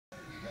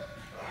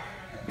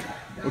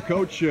Well,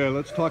 Coach,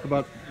 let's talk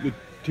about the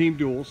team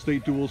duels,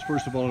 state duels,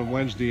 first of all on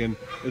Wednesday, and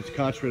it's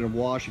concentrated in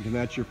Washington.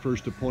 That's your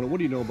first opponent. What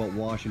do you know about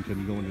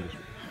Washington going into this?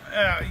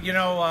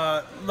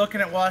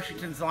 Looking at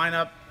Washington's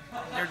lineup,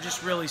 they're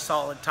just really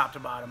solid top to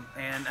bottom,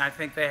 and I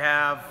think they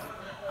have.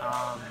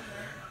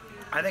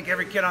 I think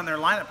every kid on their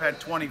lineup had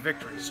 20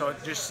 victories, so it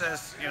just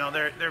says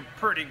they're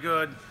pretty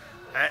good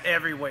at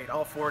every weight,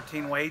 all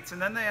 14 weights, and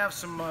then they have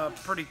some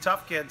pretty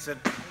tough kids that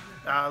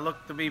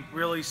look to be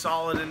really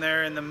solid in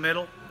there in the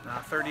middle.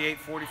 38,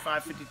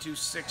 45, 52,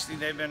 60.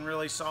 They've been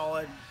really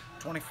solid.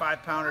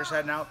 25 pounders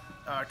had an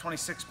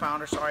 26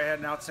 pounder, sorry, had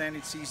an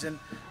outstanding season.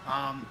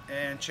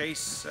 And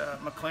Chase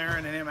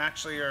McLaren and him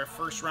actually are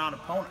first round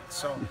opponents.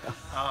 So,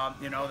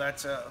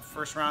 that's a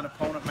first round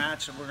opponent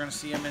match, and we're going to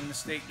see him in the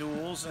state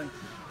duels. And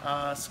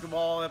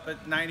Skabal up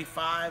at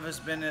 95 has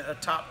been a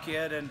top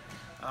kid, and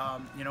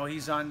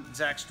he's on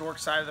Zach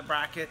Stork's side of the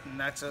bracket, and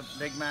that's a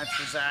big match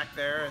for Zach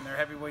there. And their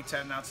heavyweights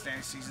had an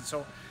outstanding season.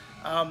 So,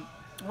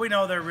 we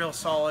know they're real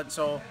solid.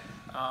 So,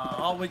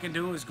 all we can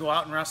do is go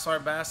out and wrestle our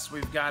best.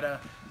 We've got to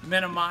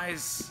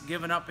minimize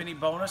giving up any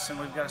bonus, and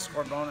we've got to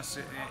score bonus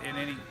in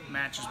any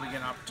matches we get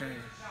an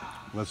opportunity.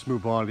 Let's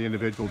move on to the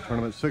individual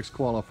tournament. 6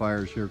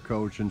 qualifiers here,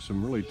 Coach, and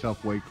some really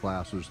tough weight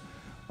classes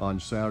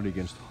on Saturday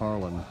against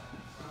Harlan.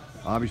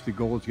 Obviously, the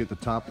goal is to get the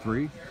top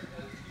 3.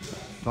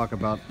 Talk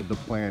about the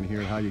plan here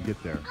and how you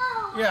get there.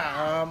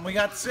 Yeah, we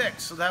got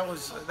 6, so that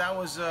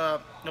was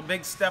a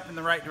big step in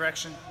the right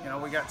direction.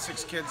 We got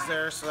 6 kids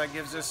there, so that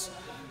gives us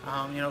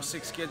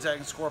 6 kids that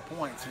can score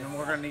points, and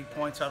we're going to need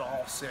points out of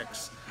all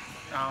 6.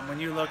 When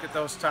you look at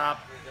those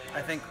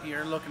I think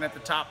you're looking at the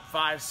top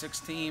 5, 6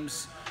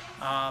 teams.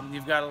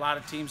 You've got a lot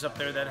of teams up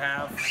there that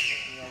have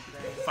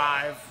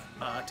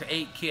 5 to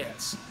 8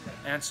 kids,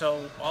 and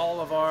so all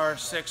of our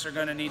 6 are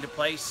going to need to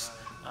place.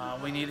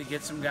 We need to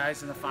get some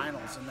guys in the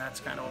finals, and that's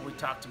kind of what we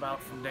talked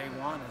about from day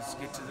one, is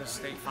get to the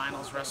state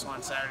finals, wrestle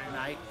on Saturday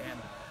night,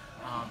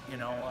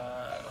 and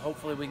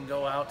hopefully we can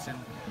go out and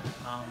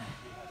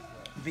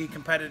be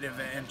competitive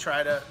and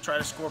try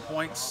to score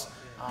points.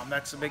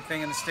 That's the big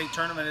thing in the state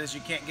tournament, is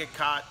you can't get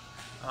caught.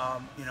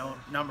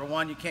 Number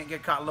one, you can't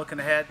get caught looking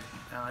ahead.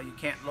 You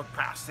can't look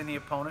past any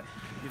opponent.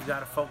 You've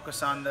got to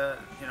focus on the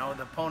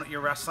opponent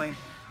you're wrestling.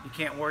 You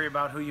can't worry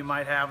about who you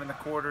might have in the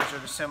quarters or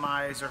the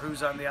semis or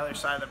who's on the other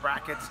side of the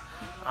brackets.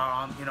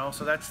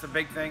 So that's the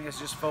big thing, is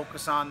just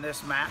focus on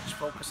this match.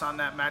 Focus on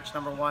that match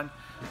number one.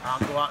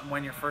 Go out and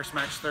win your first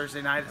match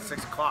Thursday night at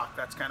 6 o'clock.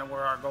 That's kind of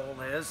where our goal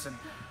is. And,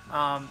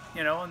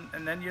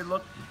 and then you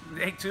look,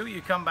 day 2,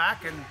 you come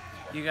back and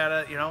you got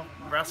to,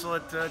 wrestle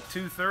at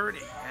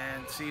 2:30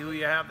 and see who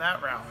you have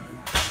that round,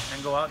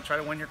 and go out and try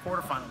to win your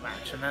quarterfinal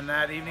match. And then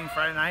that evening,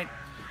 Friday night,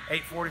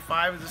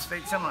 8:45 is the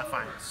state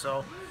semifinals.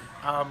 So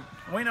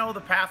we know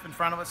the path in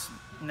front of us.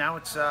 Now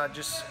it's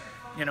just,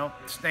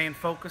 staying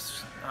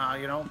focused,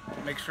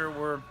 make sure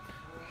we're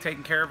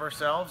taking care of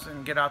ourselves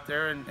and get out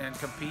there and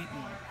compete.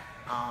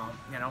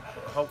 And,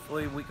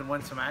 hopefully we can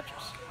win some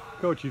matches.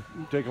 Coach, you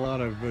take a lot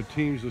of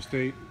teams to the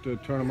state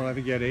tournament. I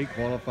think you had 8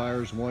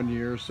 qualifiers one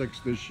year, 6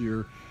 this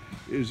year.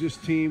 Is this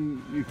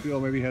team, you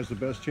feel, maybe has the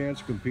best chance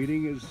of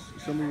competing as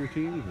some of your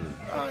teams?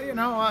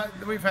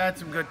 We've had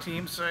some good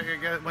teams. So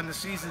when the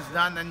season's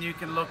done, then you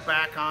can look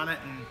back on it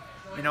and,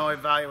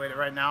 evaluate it.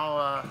 Right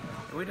now,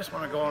 we just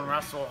want to go and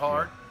wrestle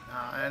hard,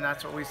 and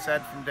that's what we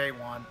said from day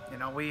one.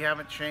 We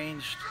haven't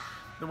changed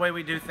the way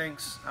we do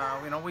things.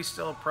 We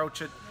still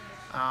approach it.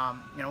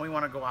 We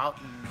want to go out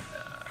and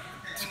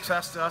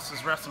success to us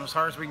is wrestling as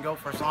hard as we can go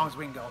for as long as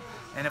we can go.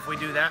 And if we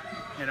do that,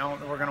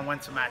 we're going to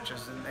win some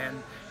matches.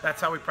 And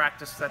that's how we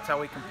practice, that's how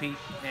we compete,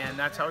 and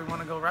that's how we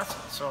want to go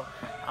wrestle. So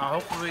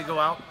hopefully we go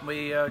out,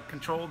 we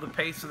control the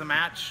pace of the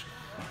match.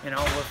 We're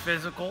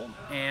physical,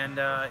 and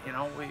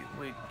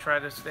we try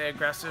to stay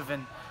aggressive.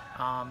 And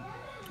I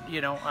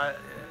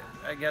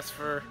guess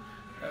for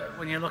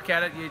when you look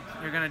at it,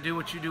 you're going to do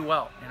what you do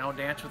well.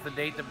 Dance with the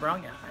date that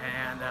brung you,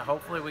 and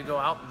hopefully we go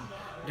out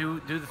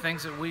and do the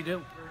things that we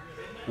do.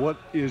 What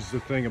is the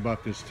thing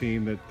about this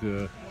team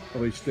that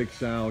really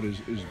sticks out, is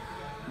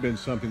been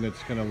something that's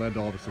kind of led to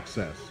all the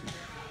success?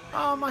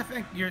 I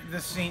think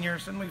the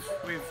seniors, and we've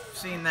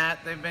seen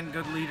that. They've been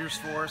good leaders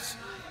for us.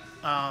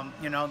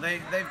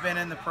 They've been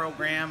in the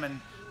program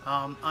and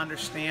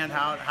understand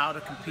how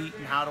to compete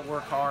and how to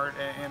work hard,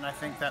 and I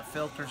think that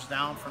filters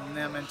down from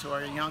them into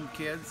our young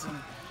kids.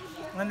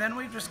 And then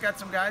we've just got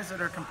some guys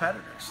that are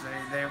competitors.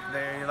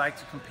 They like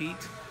to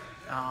compete.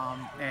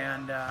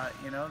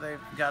 They've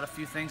got a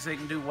few things they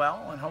can do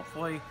well, and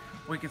hopefully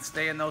we can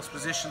stay in those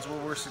positions where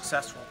we're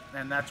successful.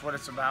 And that's what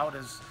it's about,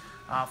 is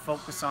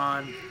focus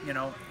on,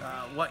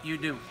 what you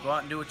do. Go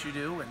out and do what you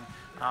do, and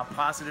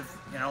positive,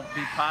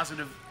 be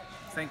positive,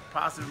 think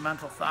positive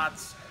mental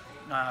thoughts,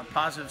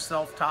 positive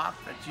self-talk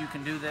that you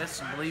can do this,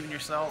 and believe in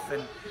yourself,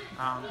 and,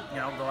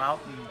 go out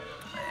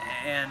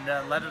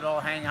and let it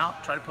all hang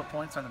out, try to put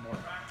points on the board.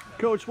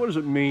 Coach, what does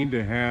it mean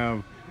to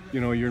have,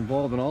 you're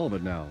involved in all of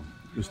it now?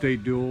 The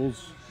state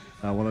duels,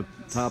 one of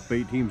the top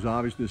 8 teams,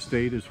 obviously, the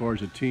state as far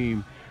as a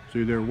team. So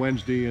you're there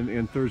Wednesday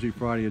and Thursday,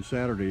 Friday, and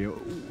Saturday.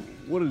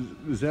 What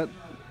does that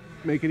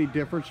make any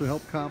difference or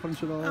help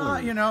confidence at all?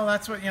 You know,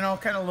 that's what, you know,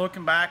 kind of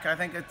looking back, I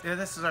think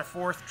this is our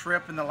 4th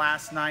trip in the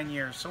last 9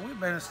 years. So we've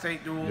been to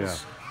state duels.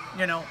 Yeah.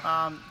 You know,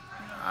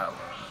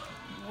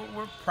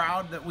 we're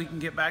proud that we can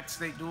get back to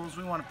state duels.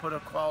 We want to put a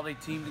quality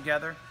team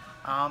together.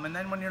 And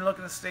then when you're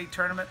looking at the state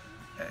tournament,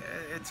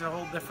 it's a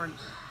whole different,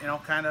 you know,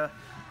 kind of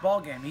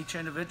ball game. Each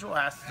individual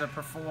has to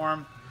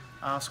perform,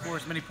 score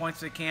as many points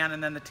as they can,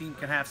 and then the team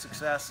can have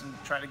success and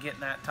try to get in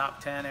that top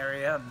 10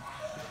 area.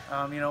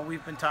 And, you know,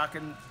 we've been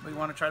talking, we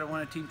want to try to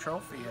win a team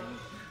trophy.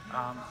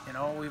 And, you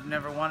know, we've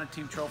never won a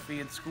team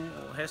trophy in school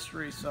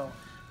history. So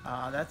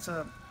that's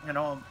a, you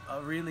know,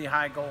 a really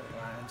high goal.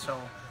 And so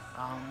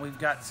we've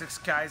got 6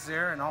 guys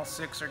there, and all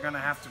 6 are going to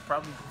have to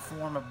probably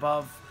perform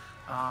above,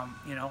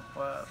 you know,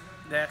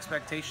 the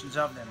expectations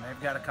of them.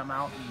 They've got to come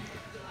out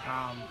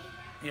and,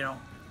 you know,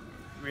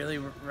 really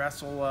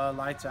wrestle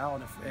lights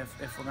out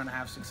if we're going to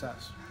have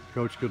success.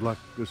 Coach, good luck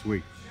this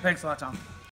week. Thanks a lot, Tom.